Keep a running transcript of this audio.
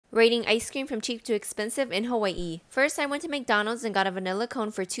Rating ice cream from cheap to expensive in Hawaii. First, I went to McDonald's and got a vanilla cone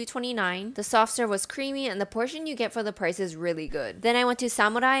for $2.29. The soft serve was creamy and the portion you get for the price is really good. Then I went to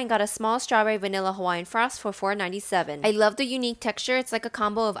Samurai and got a small strawberry vanilla Hawaiian frost for $4.97. I love the unique texture. It's like a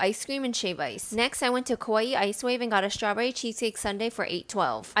combo of ice cream and shave ice. Next, I went to Kauai Ice Wave and got a strawberry cheesecake sundae for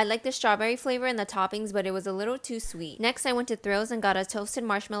 $8.12. I like the strawberry flavor and the toppings, but it was a little too sweet. Next, I went to Thrills and got a toasted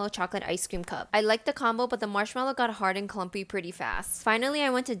marshmallow chocolate ice cream cup. I liked the combo, but the marshmallow got hard and clumpy pretty fast. Finally, I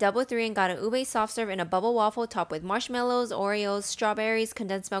went to Double 3 and got an ube soft serve in a bubble waffle topped with marshmallows, Oreos, strawberries,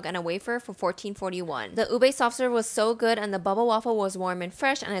 condensed milk, and a wafer for $14.41. The ube soft serve was so good and the bubble waffle was warm and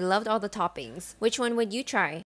fresh, and I loved all the toppings. Which one would you try?